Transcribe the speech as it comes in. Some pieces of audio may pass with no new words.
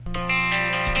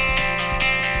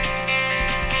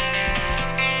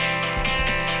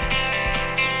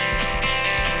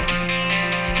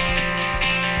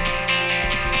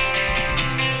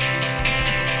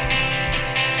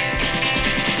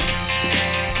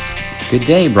Good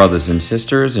day, brothers and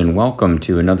sisters, and welcome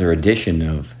to another edition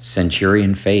of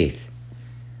Centurion Faith,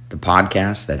 the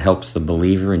podcast that helps the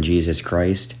believer in Jesus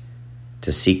Christ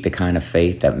to seek the kind of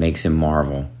faith that makes him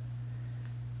marvel.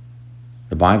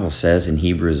 The Bible says in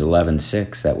Hebrews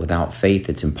 11:6 that without faith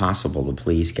it's impossible to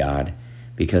please God,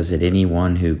 because that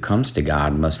anyone who comes to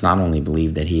God must not only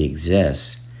believe that he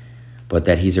exists, but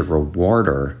that he's a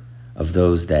rewarder of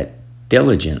those that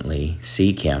diligently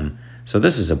seek him. So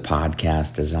this is a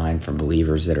podcast designed for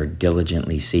believers that are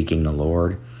diligently seeking the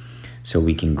Lord so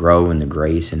we can grow in the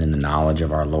grace and in the knowledge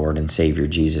of our Lord and Savior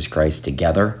Jesus Christ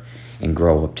together and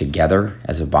grow up together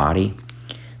as a body.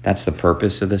 That's the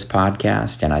purpose of this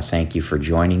podcast, and I thank you for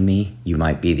joining me. You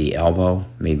might be the elbow,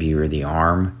 maybe you're the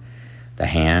arm, the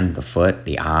hand, the foot,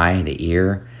 the eye, the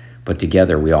ear, but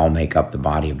together we all make up the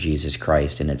body of Jesus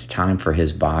Christ, and it's time for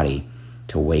his body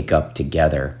to wake up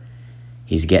together.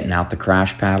 He's getting out the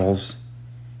crash paddles,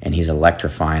 and he's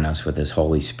electrifying us with his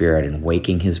Holy Spirit and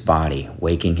waking his body,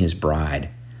 waking his bride,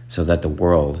 so that the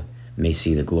world may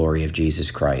see the glory of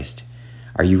Jesus Christ.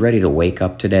 Are you ready to wake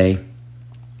up today?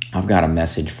 I've got a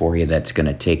message for you that's going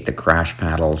to take the crash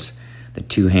paddles, the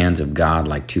two hands of God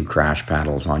like two crash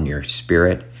paddles on your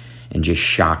spirit, and just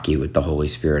shock you with the Holy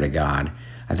Spirit of God.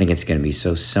 I think it's going to be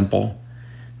so simple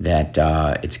that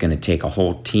it's going to take a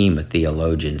whole team of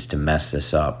theologians to mess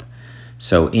this up.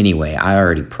 So anyway, I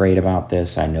already prayed about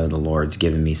this. I know the Lord's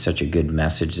given me such a good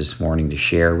message this morning to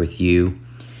share with you.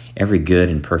 Every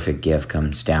good and perfect gift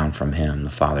comes down from him,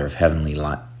 the Father of heavenly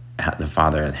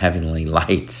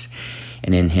lights,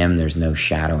 and in him there's no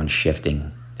shadow and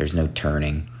shifting. There's no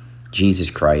turning.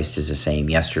 Jesus Christ is the same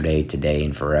yesterday, today,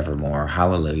 and forevermore.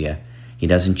 Hallelujah. He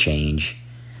doesn't change.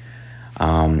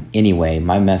 Anyway,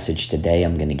 my message today,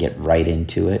 I'm going to get right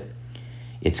into it.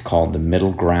 It's called The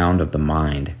Middle Ground of the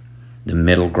Mind. The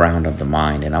middle ground of the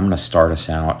mind. And I'm going to start us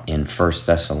out in 1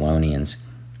 Thessalonians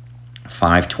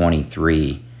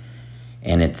 5:23.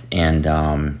 And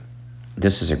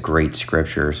this is a great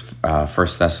scripture.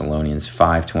 1 Thessalonians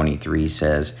 5:23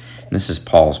 says, and this is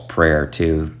Paul's prayer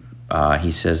too.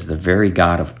 He says, the very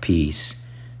God of peace,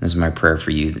 this is my prayer for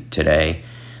you today,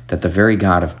 that the very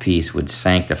God of peace would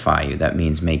sanctify you. That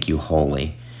means make you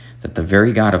holy. That the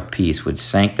very God of peace would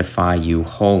sanctify you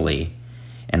wholly.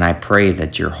 And I pray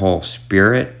that your whole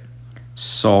spirit,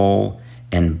 soul,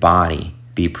 and body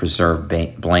be preserved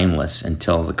blameless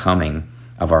until the coming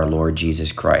of our Lord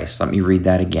Jesus Christ. Let me read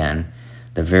that again.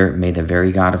 May the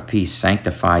very God of peace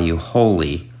sanctify you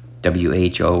wholly,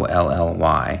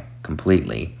 W-H-O-L-L-Y,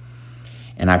 completely.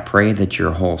 And I pray that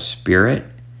your whole spirit,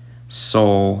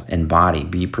 soul, and body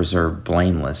be preserved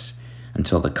blameless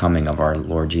until the coming of our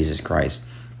Lord Jesus Christ.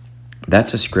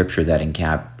 That's a scripture that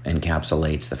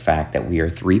encapsulates the fact that we are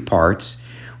three parts.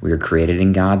 We are created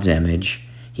in God's image.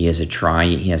 He has a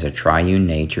triune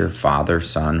nature, Father,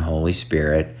 Son, Holy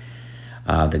Spirit.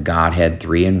 The Godhead,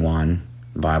 three in one,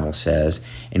 the Bible says.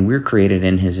 And we're created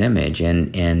in his image.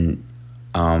 And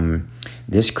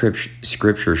this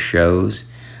scripture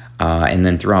shows, and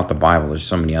then throughout the Bible, there's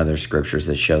so many other scriptures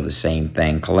that show the same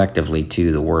thing. Collectively,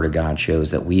 too, the Word of God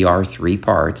shows that we are three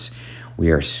parts.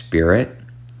 We are spirit,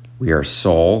 we are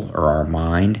soul, or our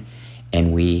mind,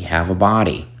 and we have a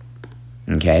body.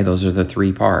 Okay, those are the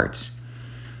three parts.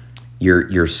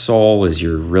 Your soul is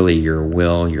your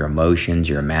will, your emotions,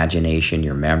 your imagination,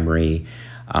 your memory,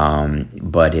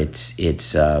 but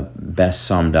it's best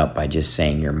summed up by just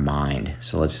saying your mind.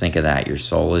 So let's think of that. Your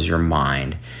soul is your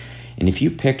mind. And if you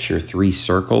picture three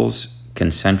circles,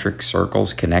 concentric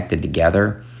circles connected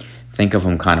together, think of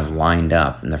them kind of lined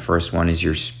up. And the first one is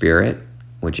your spirit,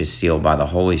 which is sealed by the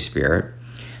Holy Spirit.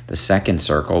 The second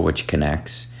circle, which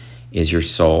connects, is your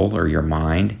soul or your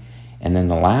mind. And then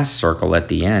the last circle at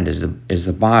the end is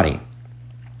the body,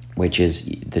 which is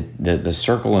the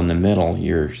circle in the middle,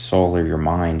 your soul or your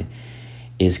mind,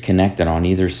 is connected on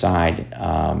either side,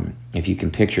 if you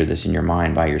can picture this in your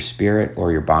mind, by your spirit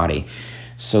or your body.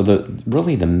 So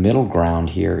the middle ground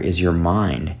here is your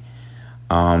mind.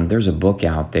 There's a book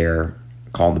out there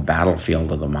called The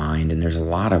Battlefield of the Mind, and there's a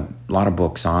lot of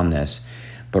books on this,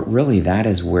 but really that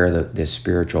is where the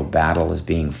spiritual battle is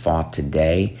being fought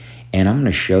today. And I'm going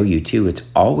to show you too, it's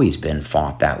always been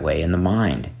fought that way in the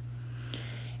mind.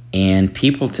 And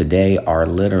people today are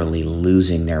literally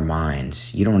losing their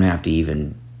minds. You don't have to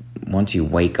even, once you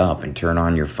wake up and turn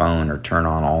on your phone or turn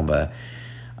on all the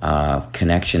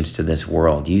connections to this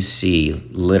world, you see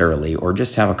literally, or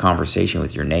just have a conversation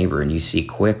with your neighbor and you see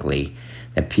quickly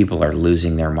that people are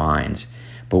losing their minds.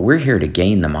 But we're here to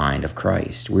gain the mind of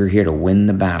Christ. We're here to win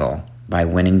the battle by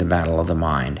winning the battle of the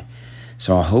mind.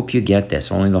 So I hope you get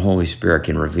this. Only the Holy Spirit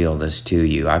can reveal this to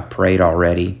you. I prayed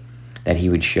already that he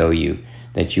would show you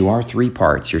that you are three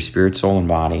parts, your spirit, soul, and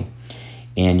body.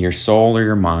 And your soul or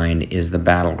your mind is the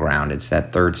battleground. It's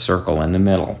that third circle in the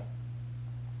middle.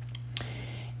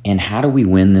 And how do we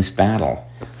win this battle?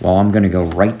 Well, I'm going to go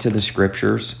right to the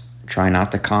scriptures. Try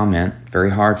not to comment.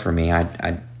 Very hard for me.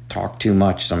 I talk too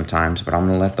much sometimes, but I'm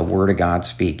going to let the Word of God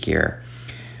speak here.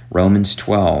 Romans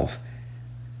 12,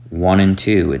 1 and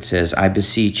 2. It says, I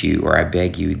beseech you, or I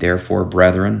beg you, therefore,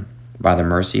 brethren, by the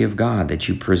mercy of God, that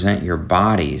you present your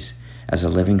bodies as a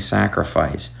living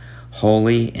sacrifice,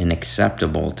 holy and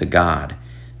acceptable to God.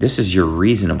 This is your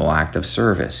reasonable act of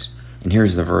service. And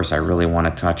here's the verse I really want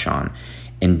to touch on.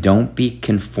 And don't be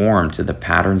conformed to the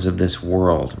patterns of this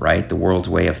world, right? The world's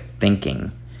way of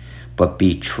thinking, but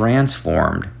be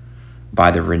transformed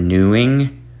by the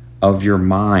renewing of your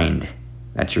mind.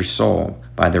 That's your soul.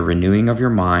 By the renewing of your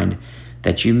mind,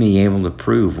 that you may be able to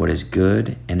prove what is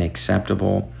good and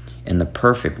acceptable in the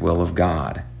perfect will of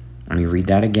God. Let me read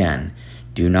that again.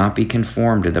 Do not be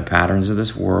conformed to the patterns of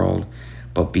this world,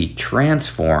 but be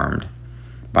transformed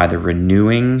by the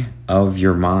renewing of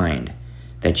your mind,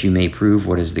 that you may prove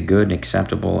what is the good and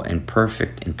acceptable and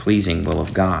perfect and pleasing will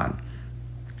of God.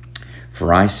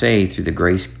 For I say, through the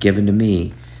grace given to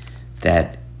me,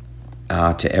 that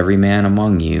to every man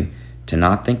among you, to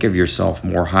not think of yourself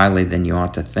more highly than you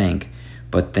ought to think,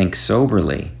 but think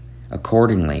soberly,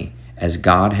 accordingly, as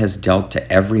God has dealt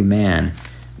to every man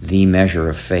the measure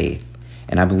of faith.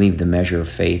 And I believe the measure of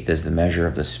faith is the measure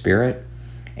of the Spirit.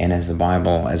 And as the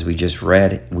Bible, as we just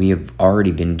read, we have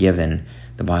already been given,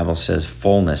 the Bible says,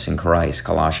 fullness in Christ,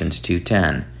 Colossians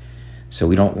 2:10. So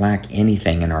we don't lack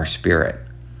anything in our spirit.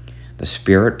 The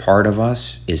spirit part of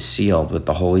us is sealed with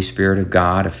the Holy Spirit of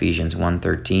God, Ephesians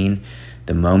 1:13.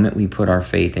 The moment we put our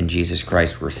faith in Jesus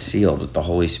Christ, we're sealed with the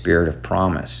Holy Spirit of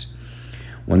promise.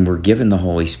 When we're given the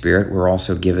Holy Spirit, we're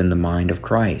also given the mind of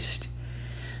Christ.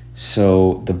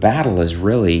 So the battle is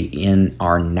really in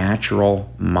our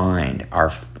natural mind,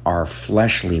 our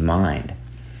fleshly mind.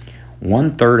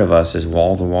 1/3 of us is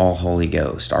wall-to-wall Holy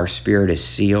Ghost. Our spirit is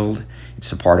sealed.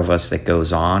 It's the part of us that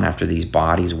goes on after these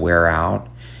bodies wear out,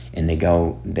 and they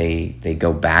go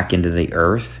back into the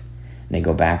earth, and they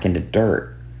go back into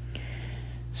dirt.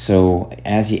 So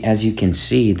as you can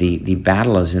see, the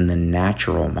battle is in the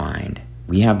natural mind.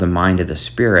 We have the mind of the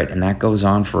Spirit, and that goes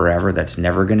on forever. That's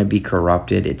never going to be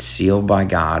corrupted. It's sealed by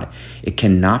God. It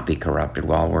cannot be corrupted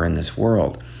while we're in this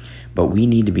world. But we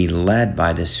need to be led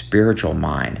by the spiritual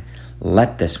mind.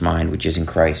 Let this mind which is in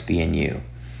Christ be in you.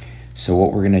 So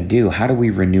what we're going to do, how do we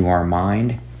renew our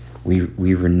mind? We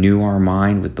renew our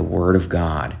mind with the Word of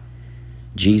God.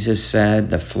 Jesus said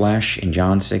the flesh in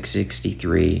John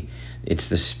 6:63, it's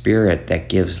the Spirit that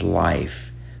gives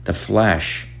life. The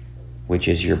flesh, which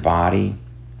is your body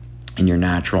and your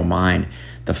natural mind,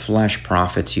 the flesh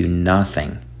profits you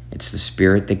nothing. It's the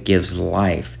Spirit that gives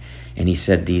life. And he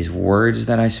said, these words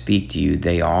that I speak to you,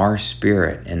 they are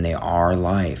spirit and they are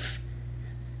life.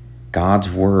 God's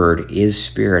word is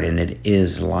spirit and it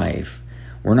is life.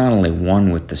 We're not only one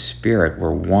with the Spirit,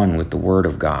 we're one with the Word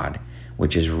of God,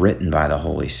 which is written by the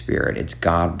Holy Spirit. It's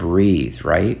God-breathed,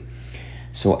 right?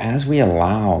 So as we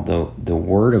allow the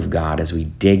Word of God, as we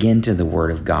dig into the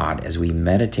Word of God, as we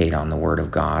meditate on the Word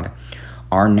of God,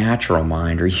 our natural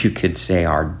mind, or you could say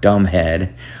our dumb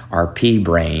head, our pea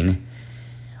brain,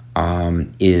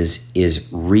 is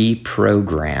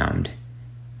reprogrammed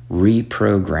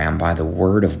by the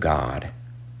Word of God.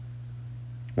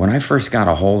 When I first got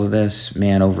a hold of this,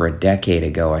 man, over a decade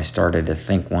ago, I started to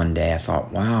think one day, I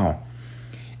thought, wow,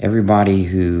 everybody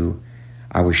who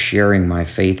I was sharing my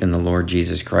faith in the Lord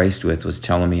Jesus Christ with was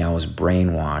telling me I was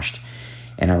brainwashed.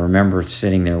 And I remember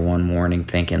sitting there one morning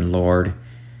thinking, Lord,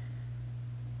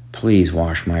 please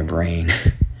wash my brain.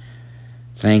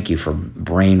 Thank you for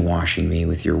brainwashing me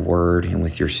with your word and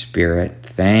with your Spirit.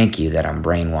 Thank you that I'm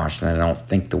brainwashed and I don't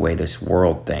think the way this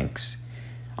world thinks.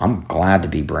 I'm glad to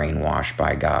be brainwashed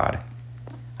by God.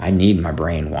 I need my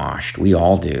brain washed. We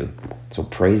all do. So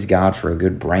praise God for a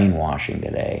good brainwashing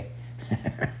today.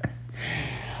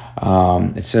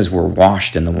 It says we're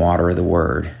washed in the water of the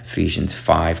Word, Ephesians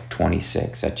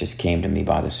 5:26. That just came to me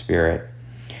by the Spirit.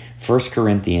 1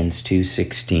 Corinthians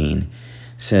 2:16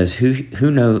 says,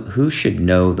 who should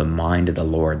know the mind of the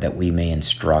Lord that we may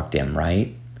instruct him,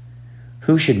 right?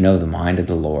 Who should know the mind of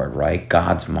the Lord, right?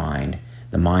 God's mind,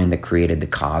 the mind that created the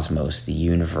cosmos, the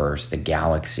universe, the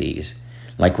galaxies.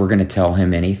 Like we're going to tell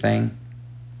him anything,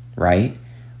 right?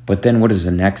 But then what does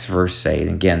the next verse say?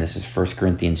 And again, this is 1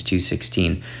 Corinthians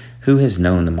 2:16. Who has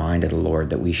known the mind of the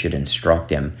Lord that we should instruct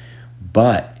him?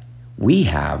 But we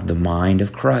have the mind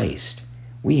of Christ.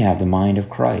 We have the mind of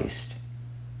Christ.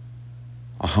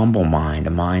 A humble mind,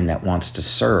 a mind that wants to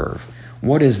serve.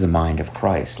 What is the mind of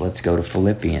Christ? Let's go to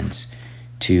Philippians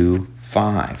 2:5.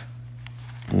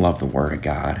 I love the Word of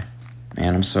God.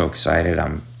 Man, I'm so excited.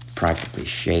 I'm practically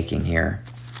shaking here.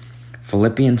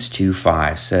 Philippians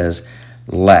 2:5 says,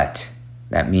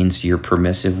 that means your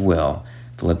permissive will.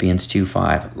 Philippians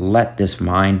 2:5, let this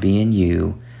mind be in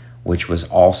you, which was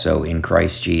also in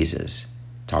Christ Jesus.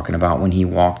 Talking about when he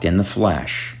walked in the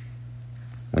flesh,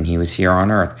 when he was here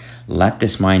on earth. Let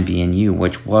this mind be in you,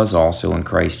 which was also in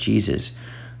Christ Jesus,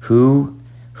 who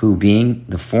being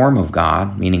the form of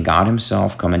God, meaning God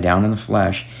himself coming down in the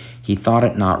flesh, he thought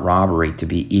it not robbery to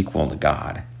be equal to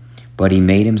God. But he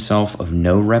made himself of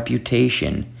no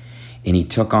reputation, and he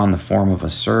took on the form of a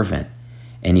servant,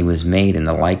 and he was made in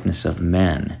the likeness of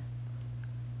men.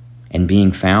 And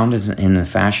being found in the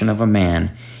fashion of a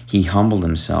man, he humbled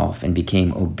himself and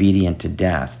became obedient to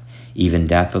death, even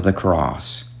death of the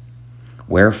cross.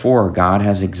 Wherefore God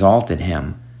has exalted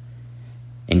him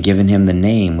and given him the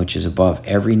name which is above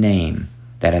every name,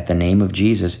 that at the name of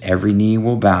Jesus every knee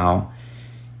will bow,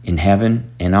 in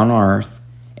heaven and on earth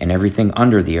and everything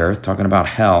under the earth, talking about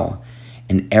hell,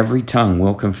 and every tongue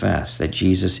will confess that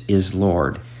Jesus is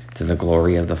Lord, to the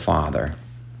glory of the Father.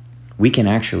 We can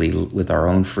actually, with our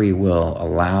own free will,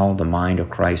 allow the mind of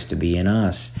Christ to be in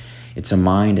us. It's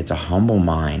a humble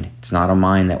mind. It's not a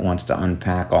mind that wants to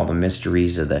unpack all the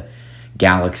mysteries of the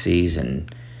galaxies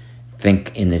and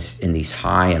think in these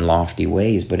high and lofty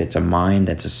ways, but it's a mind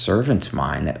that's a servant's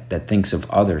mind that thinks of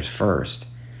others first.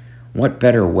 What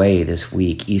better way this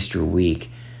week, Easter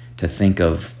week, to think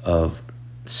of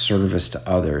service to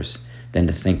others than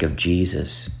to think of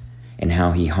Jesus and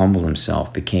how he humbled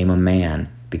himself, became a man,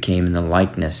 became in the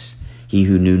likeness, he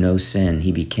who knew no sin,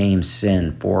 he became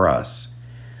sin for us,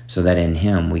 so that in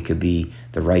him we could be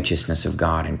the righteousness of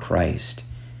God in Christ.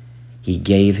 He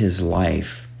gave his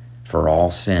life for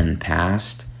all sin,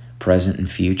 past, present, and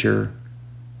future.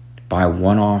 By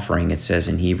one offering, it says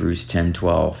in Hebrews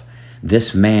 10:12,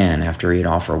 this man, after he had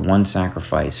offered one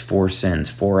sacrifice for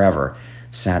sins forever,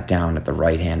 sat down at the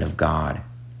right hand of God,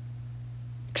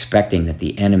 expecting that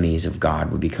the enemies of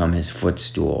God would become his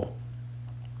footstool.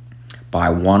 By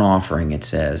one offering, it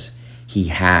says, he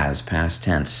has, past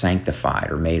tense, sanctified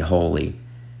or made holy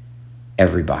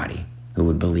everybody who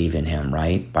would believe in him,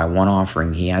 right? By one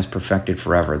offering, he has perfected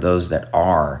forever those that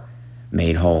are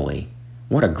made holy.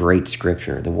 What a great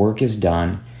scripture. The work is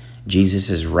done. Jesus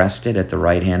has rested at the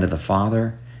right hand of the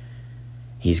Father.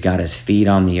 He's got his feet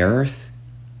on the earth.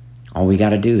 All we got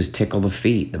to do is tickle the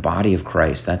feet, the body of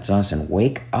Christ. That's us. And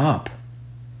wake up.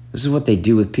 This is what they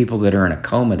do with people that are in a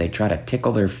coma. They try to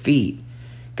tickle their feet.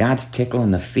 God's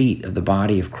tickling the feet of the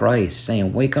body of Christ,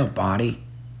 saying, wake up, body.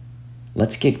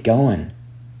 Let's get going.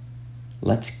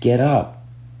 Let's get up.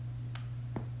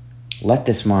 Let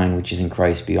this mind which is in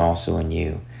Christ be also in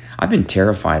you. I've been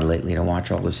terrified lately to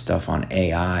watch all this stuff on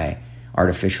AI,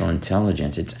 artificial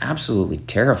intelligence. It's absolutely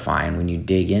terrifying when you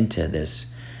dig into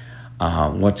this,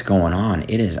 what's going on.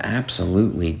 It is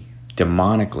absolutely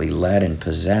demonically led and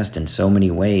possessed in so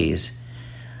many ways.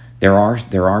 There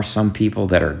are some people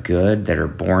that are good, that are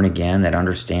born again, that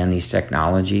understand these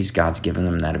technologies. God's given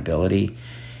them that ability.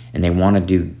 And they want to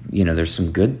do, there's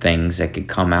some good things that could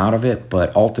come out of it.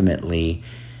 But ultimately,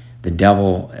 the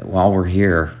devil, while we're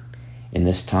here in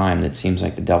this time, that seems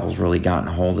like the devil's really gotten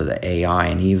a hold of the AI.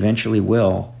 And he eventually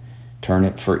will turn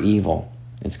it for evil.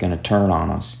 It's going to turn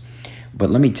on us. But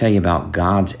let me tell you about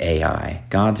God's AI.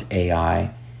 God's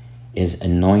AI is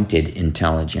anointed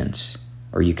intelligence.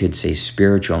 Or you could say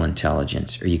spiritual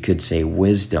intelligence, or you could say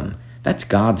wisdom. That's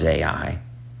God's AI.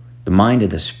 The mind of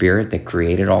the Spirit that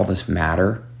created all this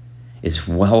matter is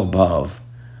well above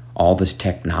all this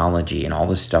technology and all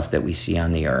this stuff that we see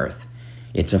on the earth.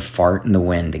 It's a fart in the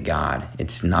wind to God.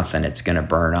 It's nothing. It's going to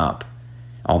burn up.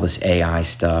 All this AI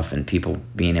stuff and people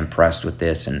being impressed with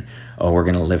this and, we're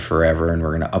going to live forever and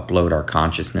we're going to upload our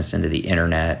consciousness into the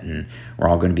internet and we're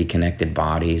all going to be connected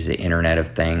bodies, the Internet of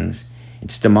Things.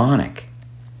 It's demonic.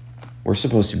 We're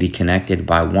supposed to be connected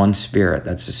by one Spirit.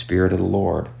 That's the Spirit of the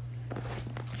Lord.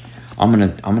 I'm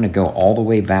gonna go all the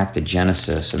way back to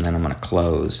Genesis, and then I'm gonna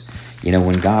close.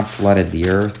 When God flooded the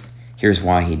earth, here's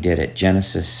why he did it.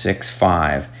 Genesis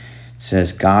 6:5. It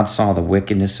says, God saw the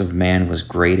wickedness of man was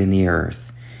great in the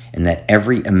earth, and that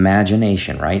every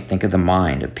imagination, right? Think of the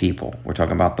mind of people. We're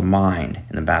talking about the mind,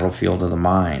 in the battlefield of the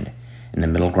mind, in the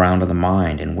middle ground of the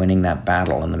mind, and winning that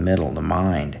battle in the middle, the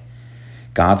mind.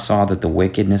 God saw that the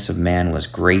wickedness of man was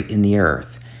great in the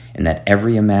earth, and that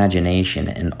every imagination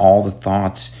and all the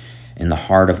thoughts in the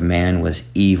heart of man was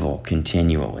evil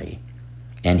continually.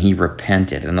 And he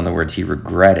repented. In other words, he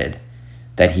regretted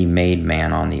that he made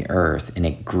man on the earth, and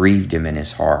it grieved him in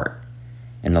his heart.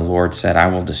 And the Lord said, I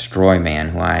will destroy man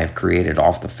who I have created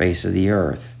off the face of the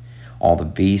earth, all the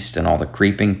beasts and all the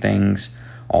creeping things,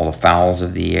 all the fowls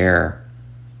of the air,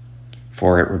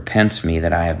 for it repents me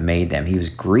that I have made them. He was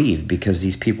grieved because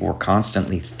these people were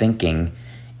constantly thinking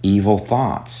evil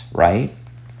thoughts, right?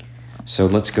 So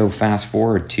let's go fast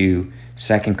forward to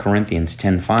 2 Corinthians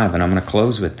 10:5, and I'm going to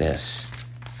close with this.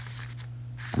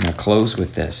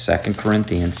 2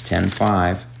 Corinthians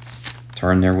 10:5.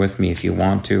 Turn there with me if you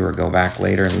want to, or go back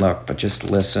later and look, but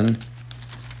just listen.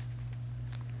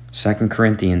 2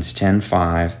 Corinthians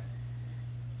 10:5.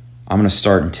 I'm going to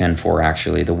start in 10:4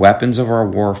 actually. The weapons of our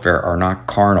warfare are not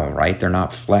carnal, right? They're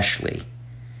not fleshly,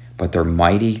 but they're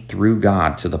mighty through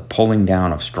God to the pulling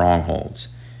down of strongholds.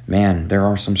 Man, there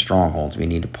are some strongholds we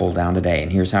need to pull down today,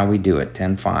 and here's how we do it.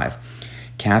 10:5.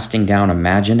 Casting down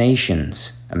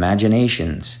imaginations,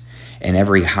 and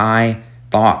every high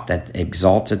thought that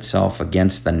exalts itself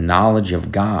against the knowledge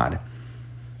of God,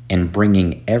 and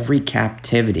bringing every thought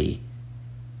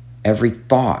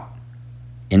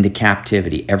into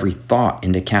captivity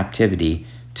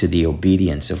to the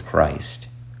obedience of Christ,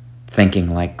 thinking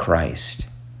like Christ.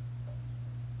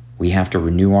 We have to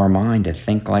renew our mind to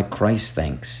think like Christ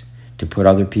thinks, to put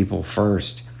other people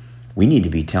first. We need to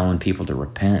be telling people to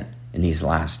repent in these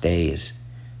last days,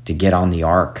 to get on the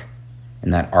ark,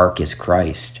 and that ark is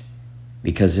Christ.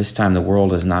 Because this time the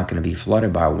world is not going to be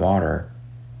flooded by water.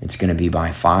 It's going to be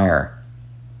by fire.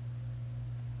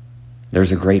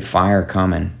 There's a great fire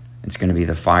coming. It's going to be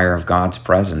the fire of God's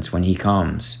presence when he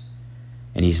comes.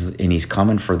 And he's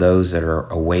coming for those that are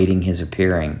awaiting his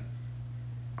appearing.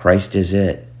 Christ is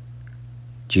it.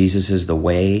 Jesus is the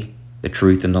way, the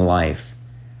truth, and the life.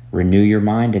 Renew your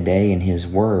mind today in his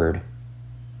word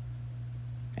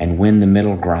and win the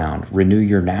middle ground. Renew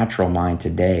your natural mind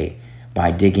today by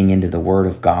digging into the Word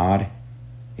of God.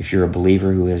 If you're a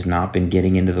believer who has not been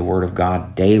getting into the Word of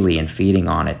God daily and feeding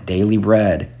on it, daily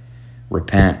bread,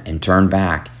 repent and turn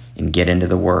back and get into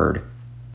the Word.